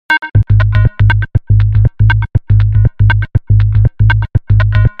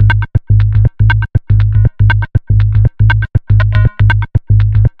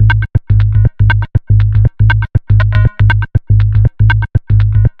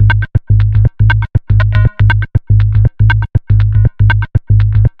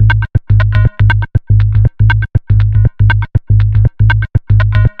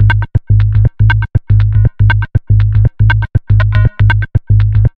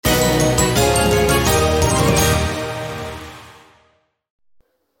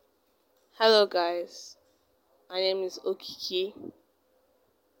Hello, guys. My name is Okiki,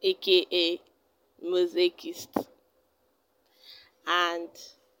 a.k.a. mosaicist, and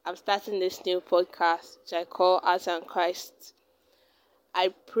I'm starting this new podcast which I call Art and Christ.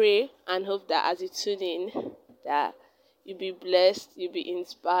 I pray and hope that as you tune in, that you'll be blessed, you'll be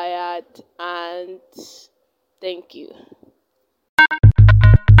inspired, and thank you.